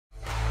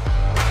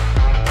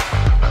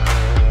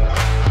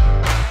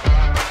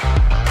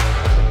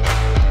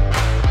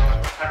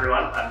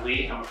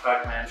I'm the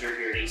product manager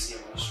here at ACM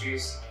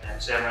Industries,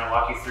 and today I'm going to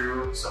walk you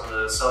through some of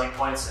the selling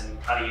points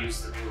and how to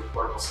use the new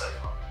portable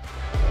Cyclone.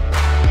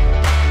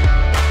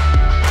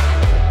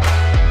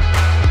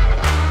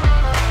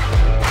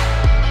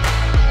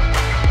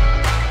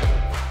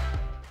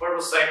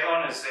 Portable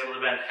Cyclone is able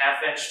to bend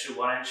 1/2 inch to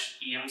 1 inch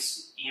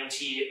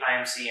EMT,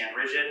 IMC, and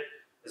rigid,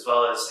 as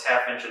well as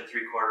 1/2 inch and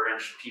 3/4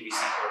 inch PVC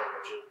coated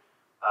rigid.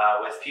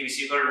 With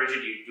PVC coated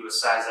rigid, you do a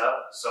size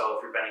up. So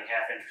if you're bending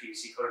 1/2 inch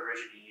PVC coated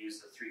rigid, you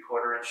use the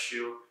 3/4 inch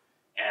shoe.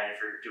 And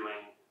if you're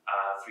doing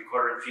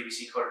 3/4 inch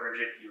PVC coated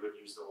rigid, you would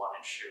use the 1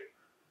 inch shoe.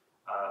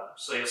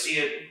 So you'll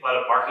see a lot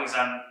of markings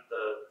on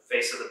the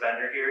face of the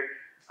bender here.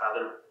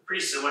 They're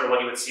pretty similar to what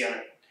you would see on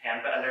a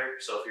hand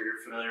bender. So if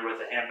you're familiar with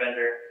a hand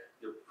bender,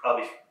 you'll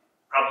probably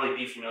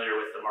be familiar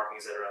with the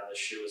markings that are on this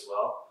shoe as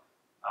well.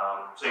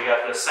 So you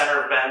got the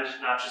center of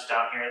bend notches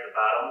down here at the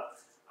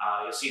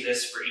bottom. You'll see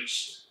this for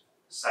each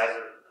size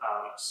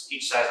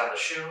on the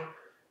shoe.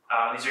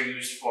 These are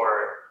used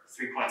for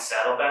 3-point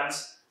saddle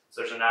bends.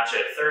 So there's a notch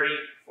at 30,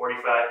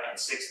 45, and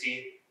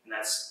 60, and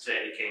that's to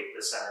indicate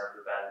the center of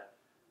the bend.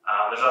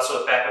 There's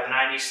also a back of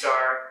 90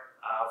 star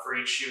for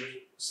each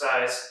shoe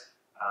size,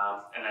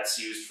 and that's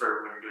used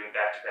for when you're doing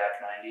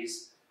back-to-back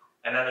 90s.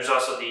 And then there's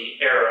also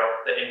the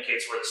arrow that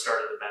indicates where the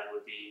start of the bend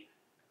would be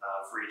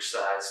for each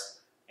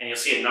size. And you'll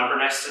see a number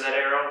next to that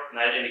arrow, and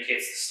that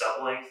indicates the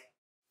stub length.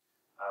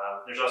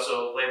 There's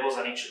also labels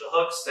on each of the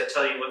hooks that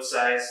tell you what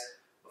size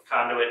of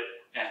conduit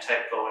and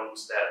type go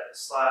into that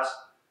slot.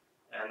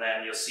 And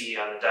then you'll see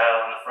on the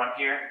dial on the front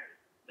here,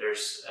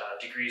 there's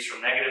degrees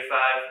from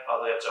 -5 all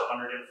the way up to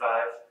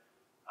 105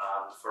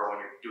 for when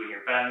you're doing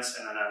your bends.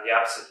 And then on the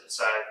opposite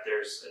side,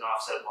 there's an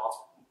offset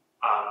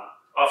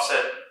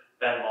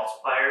bend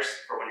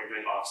multipliers for when you're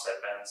doing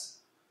offset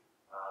bends.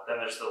 Then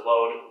there's the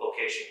load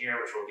location here,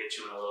 which we'll get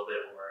to in a little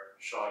bit when we're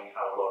showing you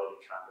how to load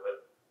any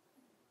conduit.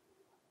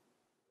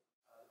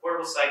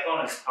 Portable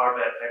Cyclone is powered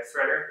by a pipe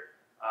threader.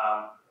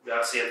 We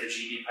obviously have the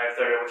GB pipe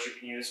threader, which you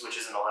can use, which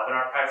is an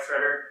 11R pipe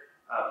threader.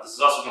 This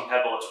is also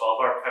compatible with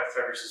 12R pipe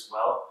threaders as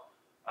well.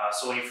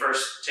 So when you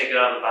first take it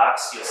out of the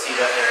box, you'll see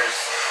that there's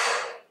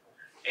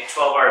a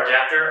 12R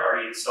adapter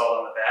already installed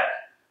on the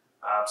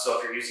back. So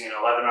if you're using an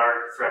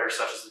 11R threader,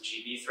 such as the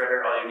GB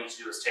threader, all you need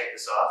to do is take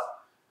this off.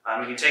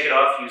 You can take it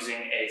off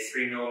using a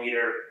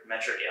 3mm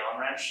metric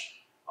Allen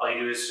wrench. All you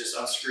do is just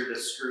unscrew the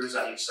screws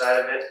on each side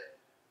of it.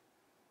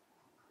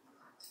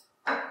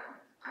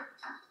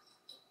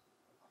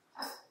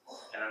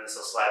 And then this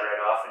will slide right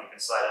off, and you can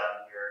slide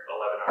on your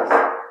 11R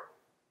threader.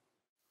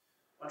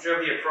 Once you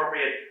have the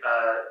appropriate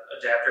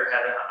adapter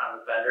head on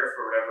the bender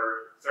for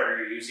whatever threader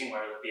you're using,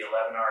 whether it be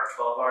 11R or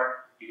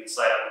 12R, you can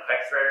slide on the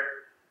pipe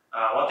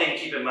threader. One thing to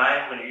keep in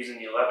mind when you're using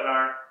the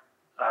 11R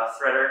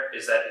threader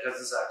is that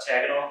because it's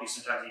octagonal, you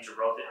sometimes need to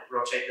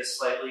rotate this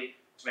slightly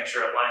to make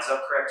sure it lines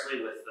up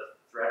correctly with the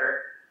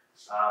threader.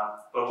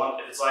 But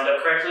if it's lined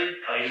up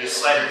correctly, all you do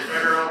is slide your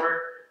threader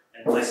over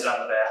and place it on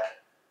the back.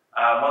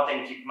 One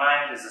thing to keep in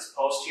mind is this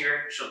post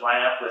here should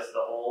line up with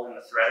the hole in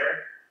the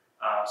threader.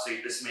 So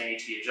this may need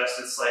to be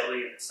adjusted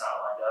slightly if it's not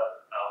lined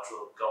up, which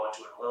we'll go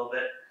into in a little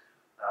bit.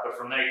 But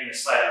from there you can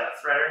just slide on the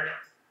threader.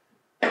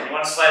 You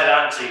want to slide it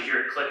on until you hear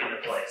it click into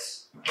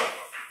place.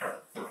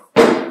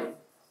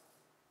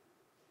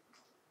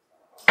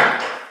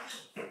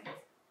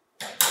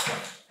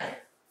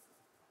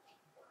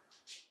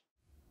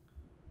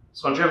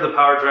 So once you have the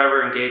power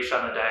driver engaged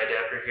on the die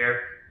adapter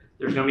here,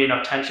 there's going to be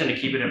enough tension to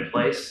keep it in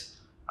place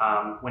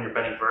when you're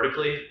bending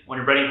vertically. When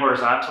you're bending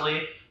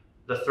horizontally,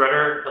 the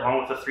threader, along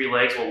with the 3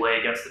 legs, will lay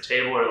against the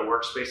table or the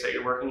workspace that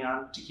you're working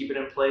on to keep it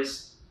in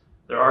place.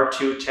 There are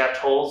 2 tapped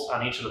holes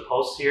on each of the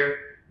posts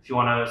here if you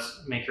want to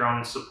make your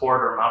own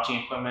support or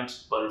mounting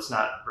equipment, but it's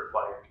not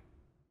required.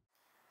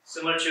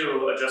 Similar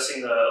to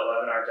adjusting the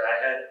 11R die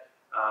head,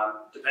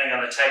 depending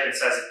on the type and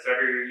size of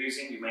threader you're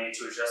using, you may need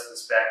to adjust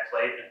this back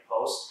plate and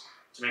post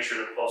to make sure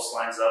the post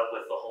lines up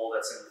with the hole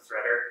that's in the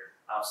threader,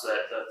 so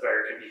that the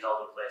threader can be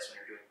held in place when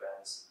you're doing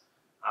bends.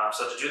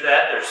 So to do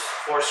that, there's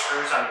 4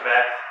 screws on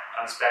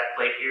this back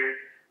plate here.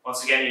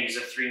 Once again, you use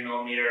a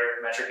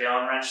 3mm metric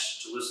Allen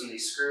wrench to loosen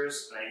these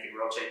screws, and then you can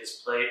rotate this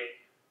plate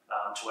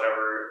to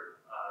whatever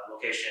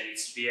location it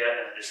needs to be at,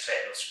 and then just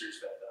tighten those screws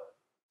back up.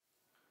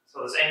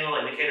 So this angle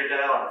indicator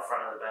dial on the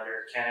front of the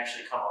bender can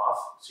actually come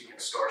off, so you can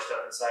store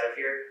stuff inside of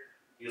here.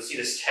 You'll see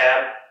this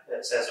tab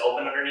that says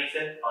open underneath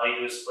it. All you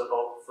do is flip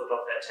up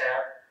that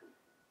tab,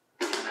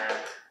 and then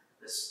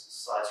this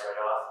slides right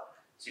off.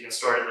 So you can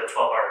store it in the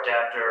 12R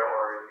adapter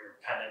or your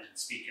pendant and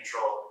speed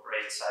control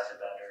right inside the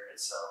bender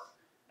itself.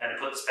 And to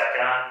put this back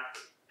on,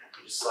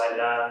 you just slide it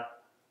on,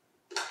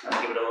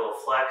 give it a little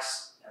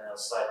flex, and it'll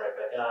slide right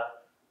back on.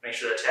 Make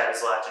sure the tab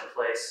is locked in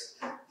place,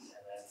 and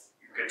then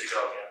you're good to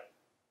go again.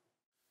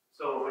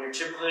 So when you're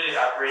typically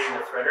operating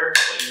the threader,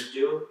 what you would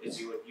do is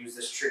you would use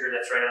this trigger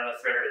that's right on the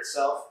threader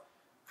itself,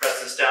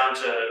 press this down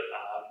to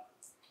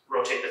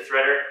rotate the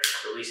threader,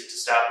 release it to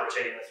stop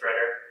rotating the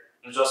threader.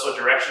 And there's also a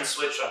direction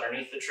switch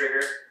underneath the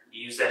trigger.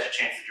 You use that to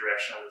change the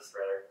direction of the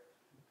threader.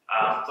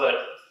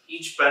 But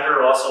each bender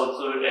will also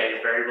include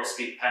a variable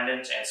speed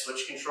pendant and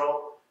switch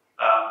control.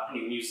 And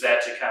you can use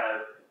that to kind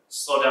of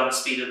slow down the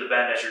speed of the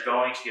bend as you're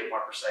going to get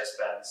more precise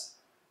bends.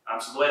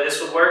 So the way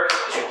this would work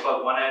is you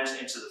plug one end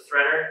into the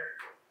threader,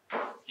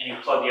 and you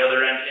plug the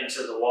other end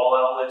into the wall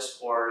outlet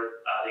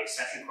or the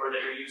extension cord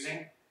that you're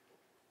using.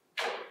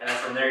 And then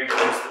from there you can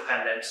use the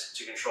pendant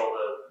to control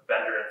the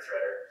bender and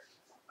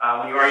threader.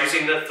 When you are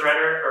using the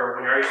threader, or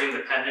when you are using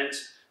the pendant,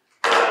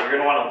 you're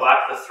going to want to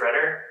lock the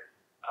threader.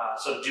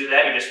 So to do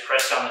that, you just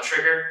press down the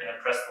trigger and then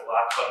press the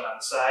lock button on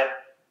the side.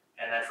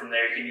 And then from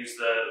there you can use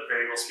the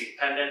variable speed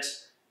pendant.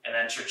 And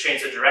then to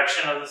change the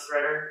direction of the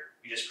threader,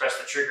 you just press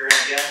the trigger in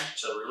again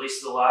to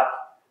release the lock,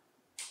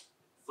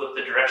 flip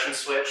the direction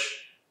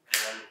switch, and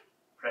then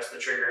press the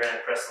trigger in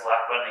and press the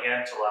lock button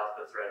again to lock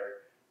the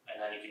threader. And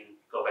then you can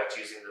go back to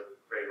using the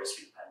variable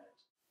speed pendant.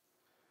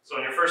 So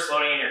when you're first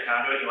loading in your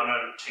conduit, you want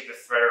to take the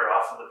threader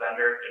off of the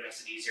bender. It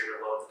makes it easier to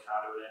load the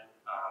conduit in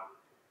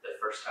the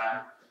first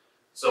time.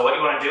 So what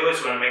you want to do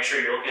is you want to make sure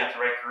you're looking at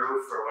the right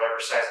groove for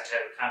whatever size and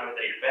type of conduit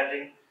that you're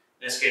bending.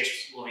 In this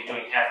case, we'll be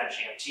doing 1/2 inch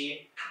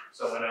EMT.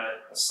 So I'm going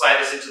to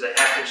slide this into the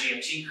 1/2 inch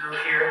EMT groove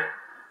here.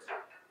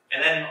 And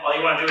then all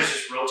you want to do is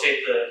just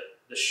rotate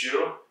the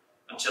shoe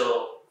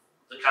until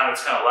the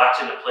conduit's kind of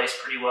locked into place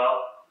pretty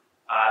well.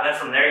 And then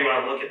from there, you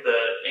want to look at the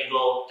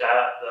angle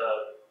dial,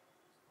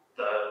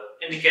 the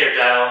indicator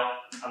dial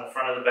on the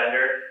front of the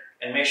bender,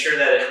 and make sure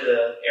that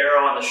the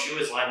arrow on the shoe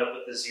is lined up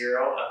with the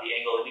 0 on the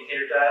angle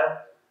indicator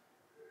dial.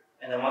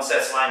 And then once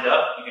that's lined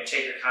up, you can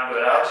take your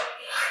conduit out.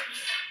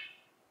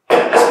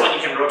 At this point, you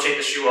can rotate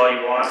the shoe all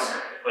you want,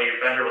 but your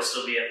bender will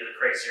still be at the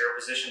correct 0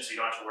 position, so you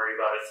don't have to worry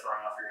about it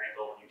throwing off your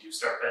angle when you do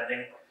start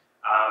bending.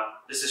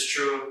 This is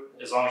true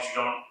as long as you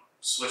don't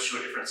switch to a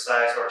different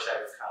size or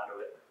type of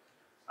conduit.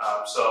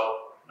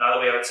 So now that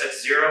we have it set to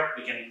 0,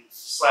 we can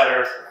slide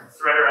our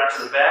threader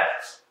onto the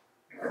back.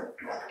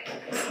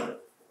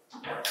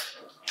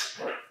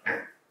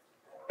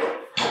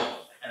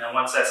 And then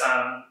once that's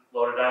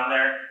loaded on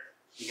there,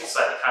 you can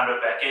slide the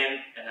conduit back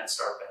in and then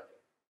start bending.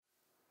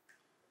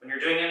 When you're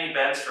doing any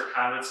bends for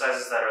conduit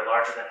sizes that are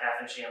larger than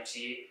 1/2 inch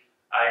EMT,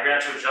 you're going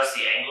to have to adjust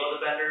the angle of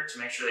the bender to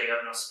make sure that you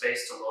have enough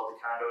space to load the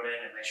conduit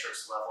in and make sure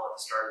it's level at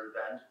the start of the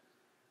bend.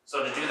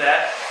 So to do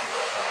that,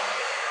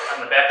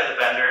 on the back of the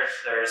bender,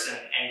 there's an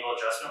angle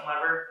adjustment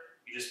lever.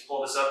 You just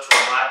pull this up to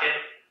unlock it,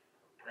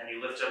 and then you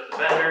lift up the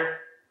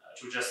bender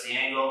to adjust the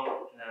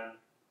angle, and then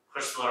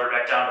push the lever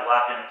back down to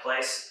lock it in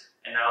place.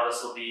 And now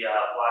this will be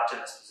locked in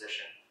this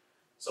position.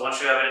 So once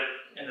you have it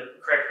in the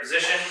correct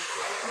position,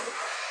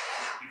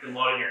 you can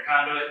load in your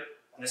conduit.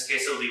 In this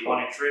case, it'll be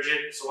 1 inch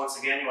rigid. So once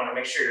again, you want to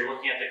make sure you're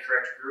looking at the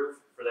correct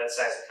groove for that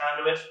size of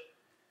conduit.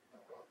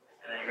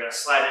 And then you're going to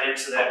slide it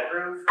into that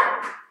groove.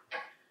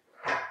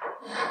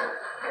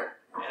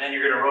 And then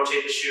you're going to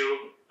rotate the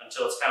shoe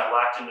until it's kind of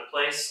locked into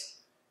place.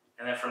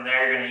 And then from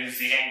there, you're going to use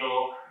the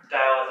angle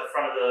dial at the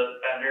front of the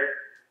bender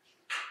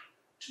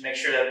to make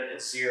sure that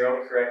it's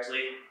 0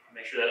 correctly.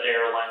 Make sure that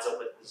arrow lines up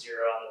with the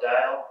 0 on the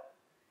dial.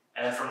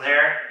 And then from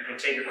there, you can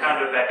take your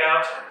conduit back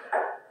out.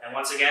 And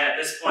once again, at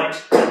this point,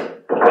 the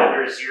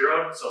bender is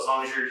 0'd. So as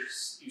long as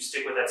you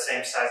stick with that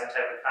same size and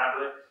type of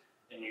conduit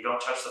and you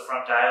don't touch the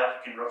front dial,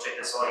 you can rotate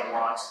this all you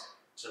want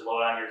to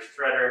load on your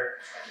threader,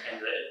 and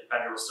the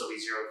bender will still be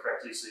 0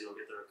 correctly, so you'll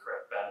get the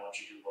correct bend once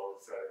you do load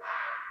the threader.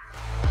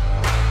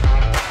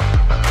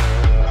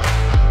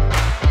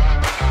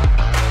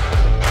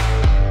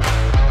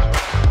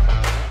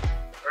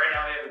 Right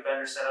now we have the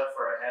bender set up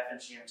for a 1/2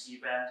 inch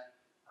EMT bend.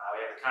 We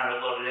have the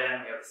conduit loaded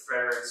in, we have the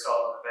threader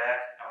installed on the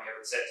back, and we have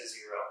it set to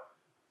 0.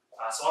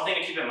 So one thing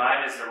to keep in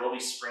mind is there will be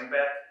spring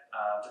back.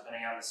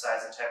 Depending on the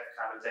size and type of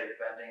conduit that you're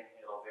bending,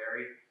 it'll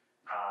vary.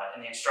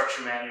 In the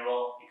instruction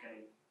manual, you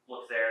can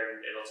look there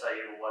and it'll tell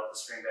you what the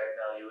spring back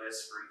value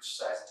is for each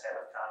size and type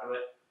of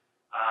conduit.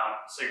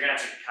 So you're going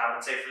to have to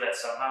compensate for that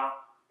somehow.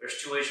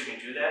 There's 2 ways you can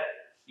do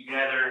that. You can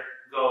either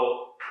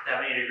go that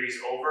many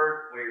degrees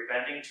over where you're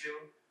bending to.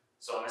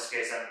 So in this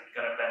case, I'm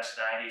going to bend to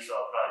 90, so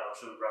I'll probably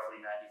go to roughly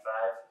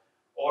 95.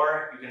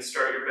 Or you can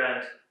start your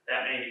bend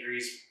that many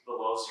degrees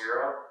below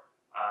 0.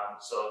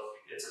 So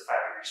if it's a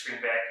 5-degree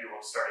spring back, you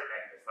will start at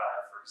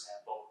 -5, for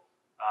example.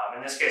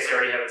 In this case, I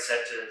already have it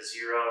set to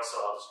 0, so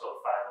I'll just go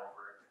 5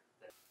 over.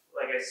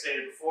 Like I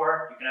stated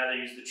before, you can either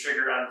use the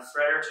trigger on the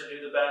threader to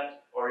do the bend,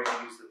 or you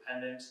can use the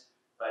pendant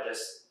by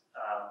just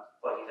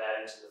plugging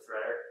that into the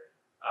threader.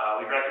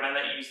 We recommend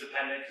that you use the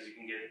pendant because you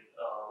can get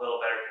a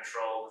little better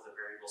control with the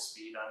variable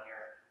speed on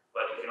here,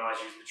 but you can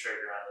always use the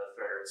trigger on the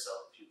threader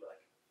itself if you'd like.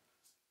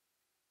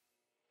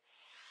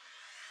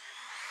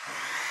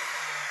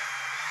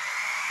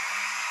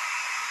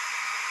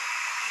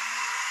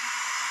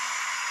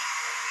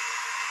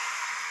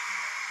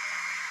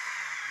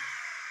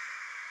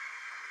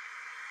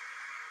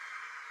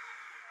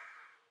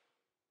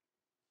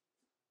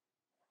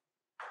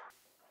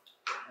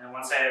 And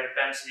once I have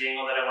bent to the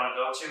angle that I want to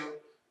go to,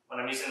 when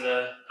I'm using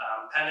the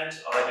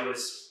pendant, all I do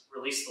is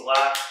release the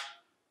lock,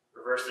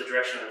 reverse the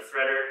direction of the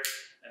threader,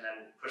 and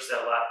then push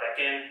that lock back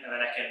in, and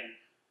then I can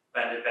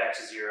bend it back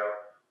to 0.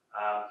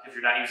 If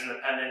you're not using the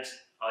pendant,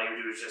 all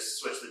you do is just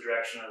switch the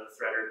direction of the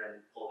threader and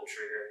then pull the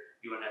trigger.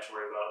 You wouldn't have to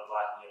worry about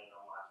locking it and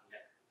unlocking it.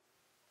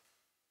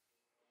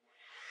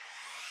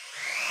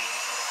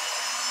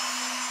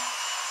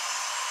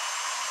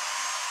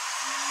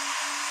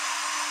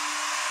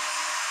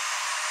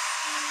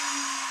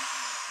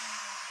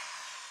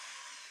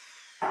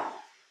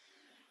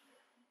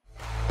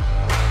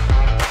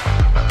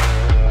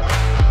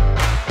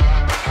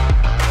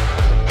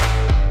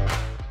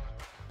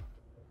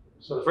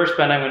 the first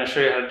bend I'm going to show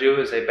you how to do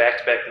is a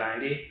back-to-back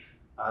 90.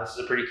 This is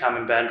a pretty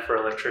common bend for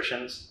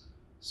electricians.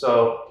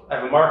 So I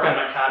have a mark on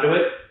my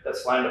conduit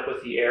that's lined up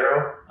with the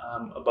arrow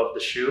above the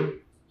shoe.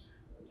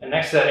 And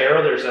next to that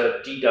arrow, there's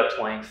a deduct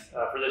length.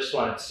 For this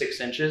one, it's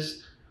 6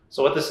 inches.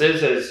 So what this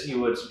is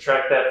you would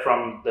subtract that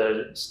from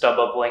the stub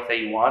up length that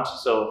you want.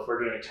 So if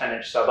we're doing a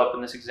 10-inch stub up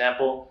in this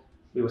example,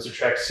 we would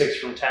subtract 6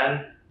 from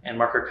 10 and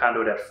mark our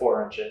conduit at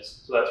 4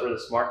 inches. So that's where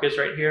this mark is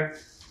right here,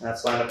 and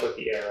that's lined up with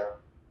the arrow.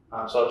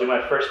 So I'll do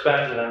my first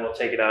bend, and then we'll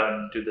take it out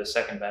and do the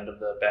second bend of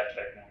the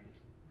back-to-back 90.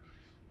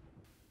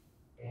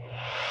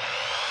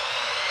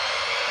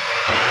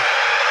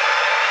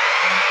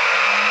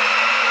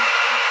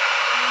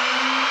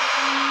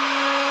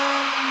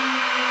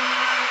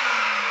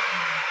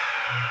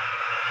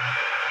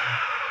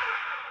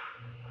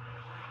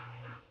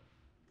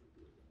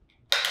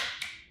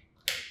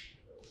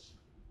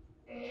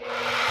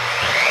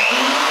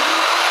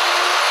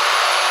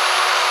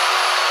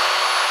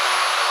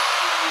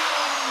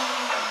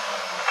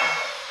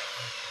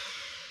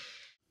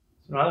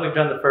 Now that we've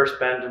done the first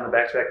bend in the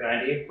back-to-back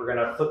 90, we're going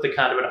to flip the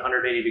conduit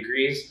 180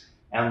 degrees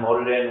and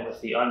load it in with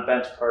the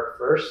unbent part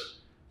first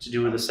to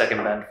do the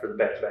second bend for the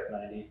back-to-back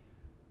 90.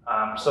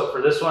 So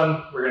for this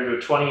one, we're going to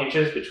do 20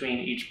 inches between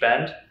each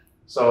bend.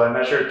 So I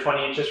measured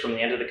 20 inches from the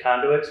end of the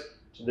conduit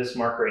to this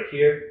mark right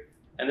here.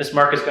 And this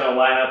mark is going to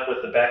line up with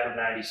the back of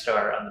 90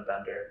 star on the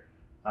bender.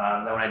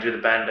 Then when I do the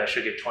bend, I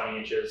should get 20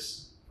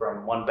 inches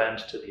from one bend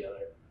to the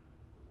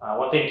other.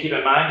 One thing to keep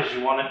in mind is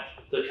you want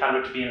the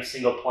conduit to be in a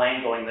single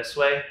plane going this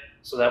way,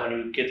 so that when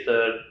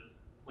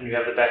you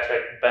have the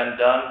back-to-back bend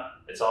done,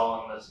 it's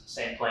all in the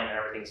same plane and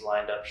everything's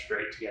lined up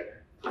straight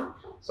together.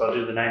 So I'll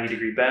do the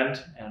 90-degree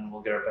bend and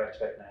we'll get our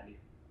back-to-back 90.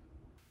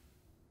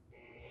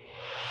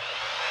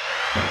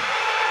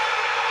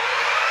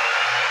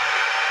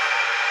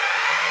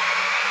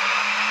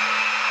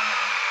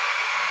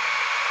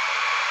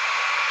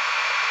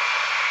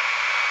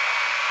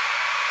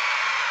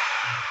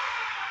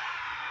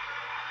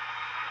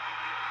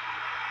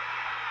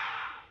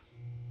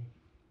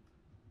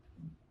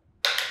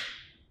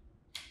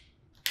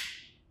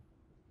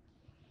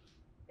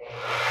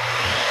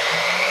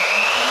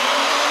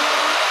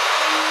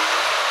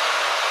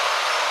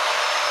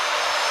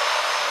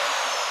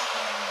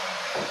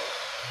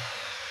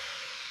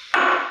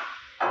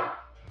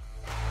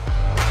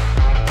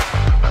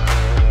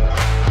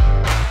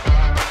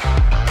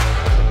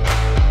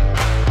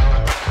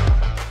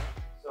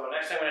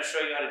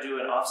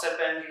 Offset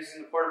bend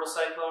using the portable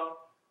Cyclone.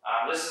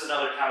 This is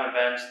another common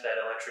bend that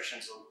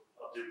electricians will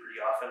do pretty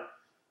often,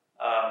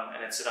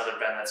 and it's another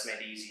bend that's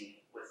made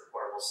easy with the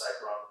portable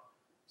Cyclone.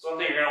 So one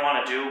thing you're going to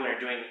want to do when you're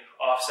doing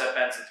offset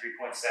bends and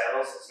 3-point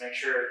saddles is make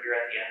sure you're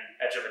at the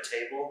edge of a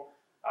table,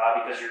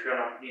 because you're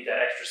going to need that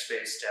extra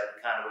space to have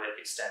the conduit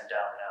extend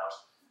down and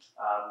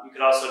out. You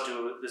could also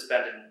do this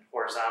bend in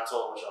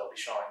horizontal, which I'll be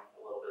showing a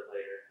little bit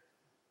later.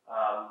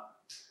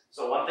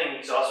 So one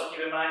thing to also keep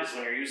in mind is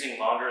when you're using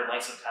longer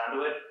lengths of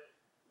conduit,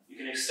 you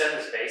can extend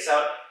this base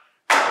out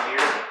here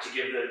to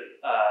give the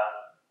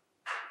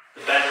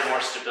bender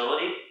more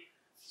stability.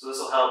 So this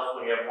will help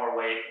when you have more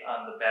weight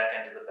on the back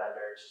end of the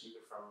bender to keep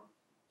it from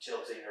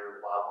tilting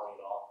or wobbling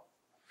at all.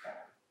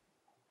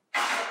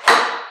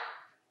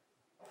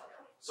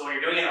 So when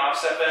you're doing an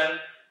offset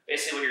bend,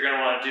 basically what you're going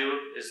to want to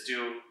do is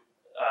do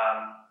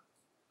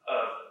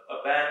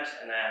a bend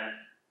and then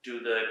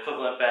do the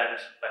equivalent bend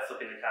by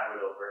flipping the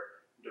conduit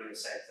over, doing the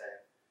same thing.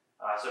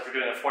 So if you're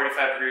doing a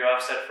 45-degree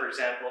offset, for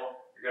example,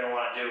 you're going to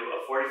want to do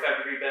a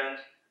 45-degree bend,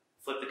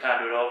 flip the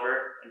conduit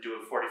over, and do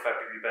a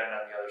 45-degree bend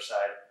on the other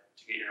side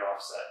to get your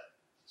offset.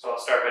 So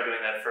I'll start by doing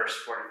that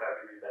first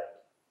 45-degree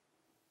bend.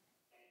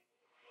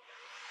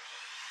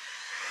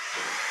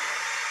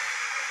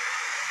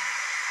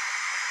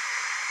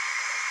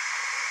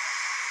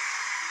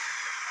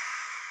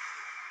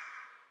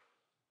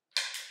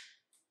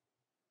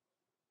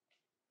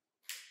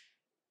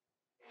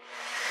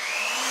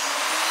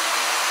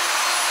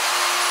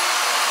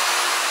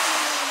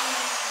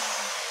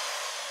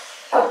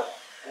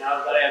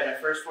 Now that I have my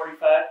first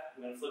 45,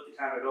 I'm going to flip the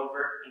conduit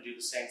over and do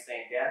the same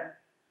thing again.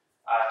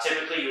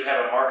 Typically, you would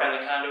have a mark on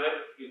the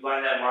conduit. You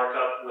line that mark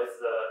up with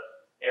the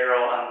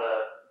arrow on the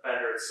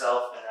bender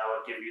itself, and that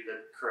would give you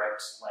the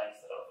correct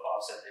length of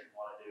offset that you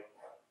want to do.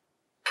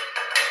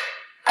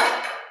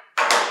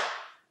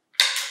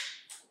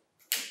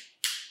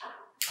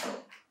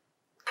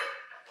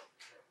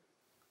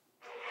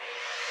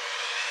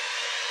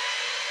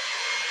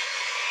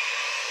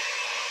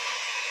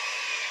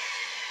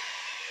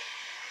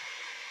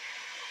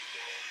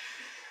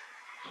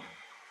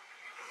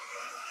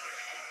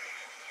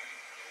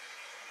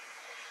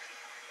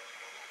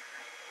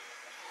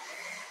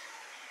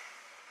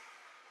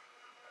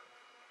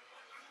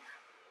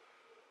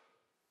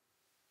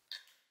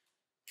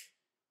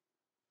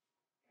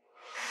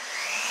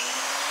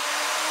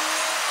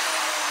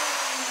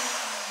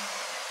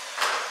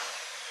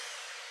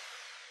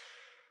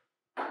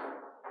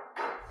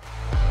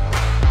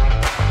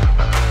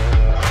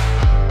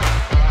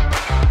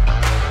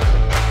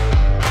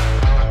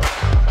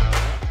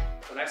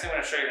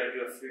 going to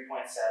do a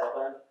 3-point saddle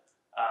bend.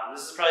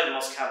 This is probably the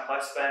most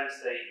complex bend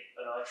that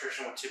an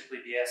electrician would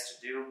typically be asked to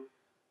do,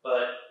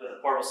 but with a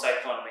portable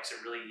Cyclone, it makes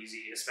it really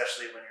easy,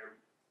 especially when you're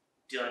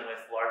dealing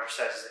with larger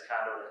sizes of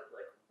conduit,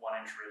 like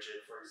 1-inch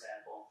rigid, for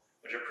example,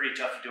 which are pretty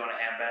tough to do on a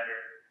hand bender.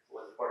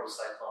 With a portable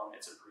Cyclone,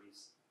 it's a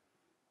breeze.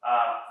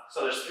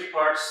 So there's 3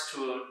 parts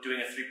to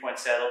doing a 3-point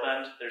saddle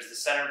bend. There's the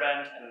center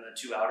bend and then the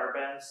 2 outer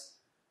bends.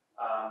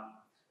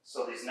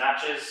 So these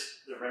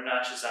notches, the rim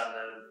notches on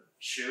the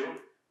shoe,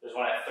 there's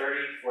one at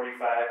 30, 45,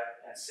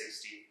 and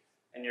 60.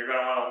 And you're going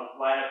to want to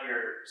line up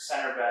your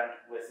center bend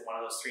with one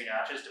of those 3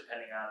 notches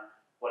depending on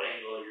what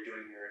angle you're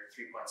doing your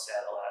 3-point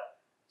saddle at.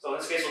 So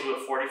in this case, we'll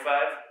do a 45.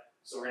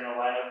 So we're going to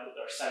line up with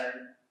our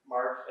center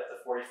mark at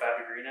the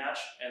 45-degree notch,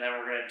 and then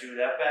we're going to do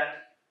that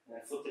bend, and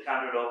then flip the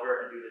conduit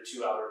over and do the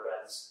 2 outer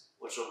bends,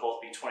 which will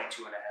both be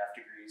 22.5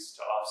 degrees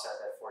to offset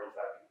that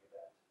 45-degree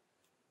bend.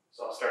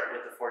 So I'll start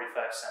with the 45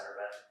 center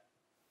bend.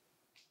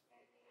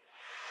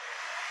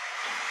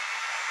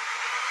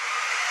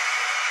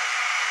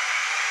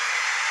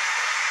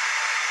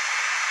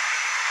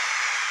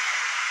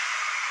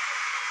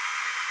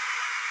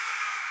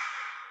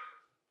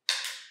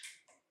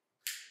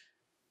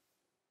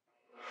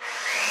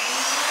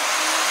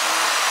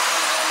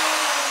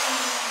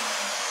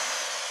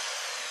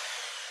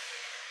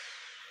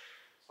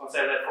 Once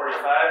I have that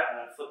 45,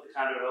 I'm going to flip the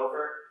conduit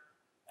over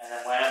and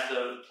then line up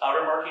the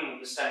outer marking,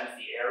 this time with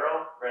the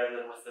arrow rather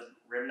than with the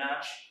rim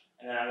notch,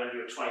 and then I'm going to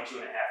do a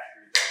 22.5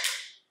 degree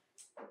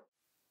bend.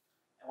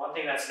 And one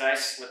thing that's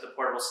nice with the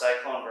portable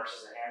Cyclone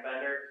versus a hand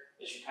bender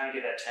is you kind of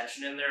get that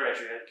tension in there as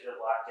you get it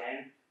locked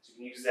in. So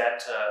you can use that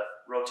to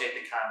rotate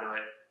the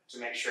conduit to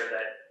make sure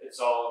that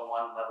it's all in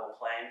one level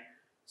plane,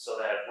 so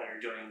that when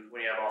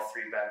you have all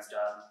 3 bends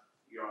done,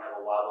 you don't have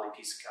a wobbly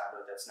piece of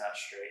conduit that's not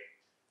straight.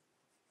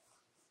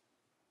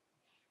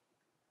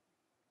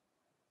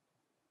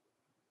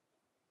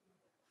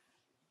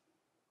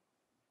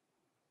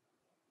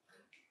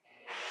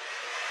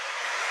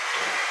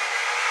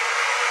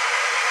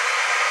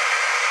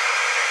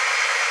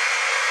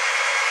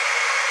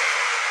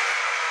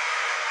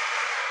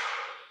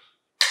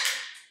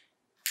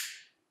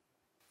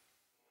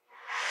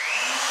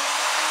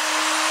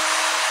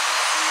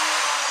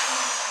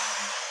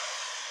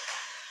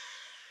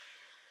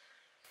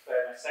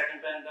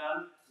 Second bend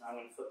done, I'm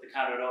going to flip the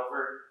conduit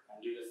over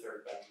and do the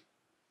 3rd bend.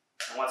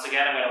 And once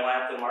again, I'm going to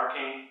line up the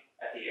marking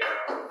at the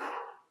arrow.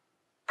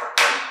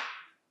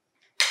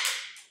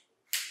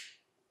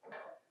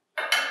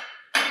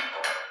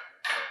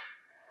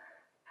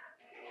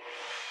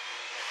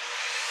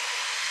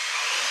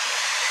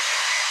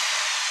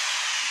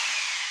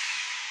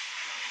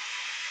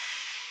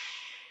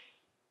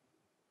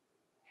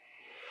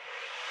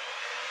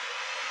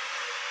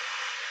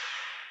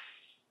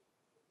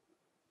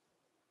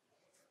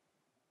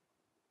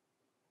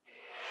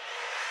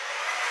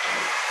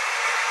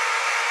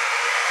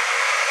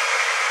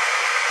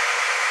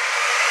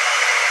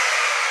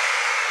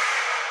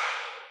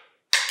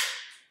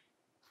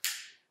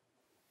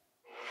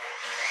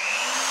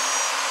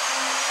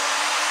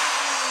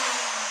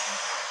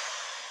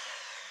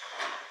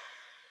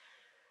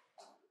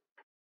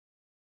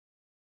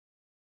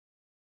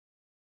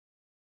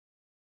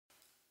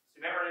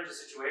 You may run into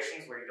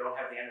situations where you don't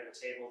have the end of the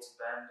table to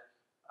bend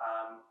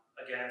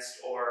against,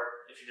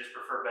 or if you just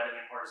prefer bending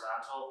in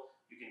horizontal,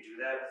 you can do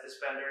that with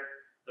this bender.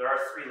 There are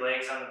 3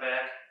 legs on the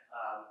back.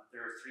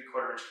 There are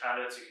 3/4 inch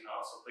conduits. You can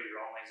also put your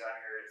own legs on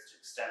here to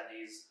extend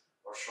these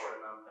or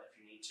shorten them if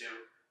you need to.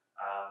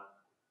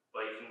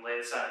 But you can lay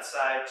this on its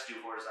side to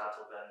do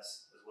horizontal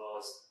bends as well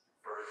as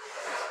vertical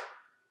bends.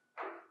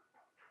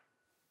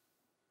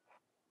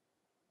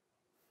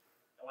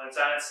 And when it's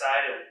on its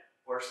side, it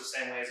works the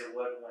same way as it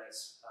would when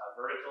it's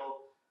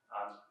vertical,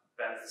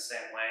 bends the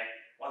same way.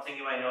 One thing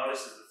you might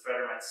notice is the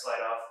threader might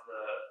slide off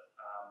the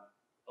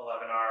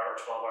 11R or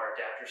 12R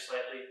adapter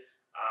slightly.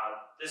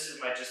 This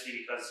might just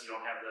be because you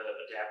don't have the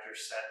adapter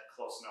set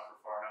close enough or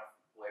far enough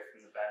away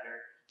from the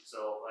bender.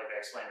 So like I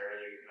explained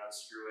earlier, you can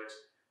unscrew it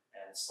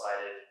and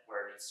slide it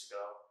where it needs to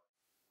go.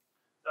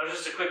 That was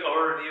just a quick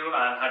overview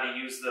on how to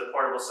use the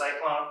portable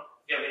Cyclone.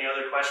 If you have any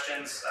other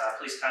questions,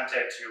 please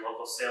contact your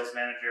local sales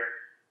manager,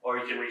 or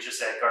you can reach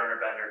us at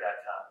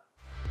gardnerbender.com.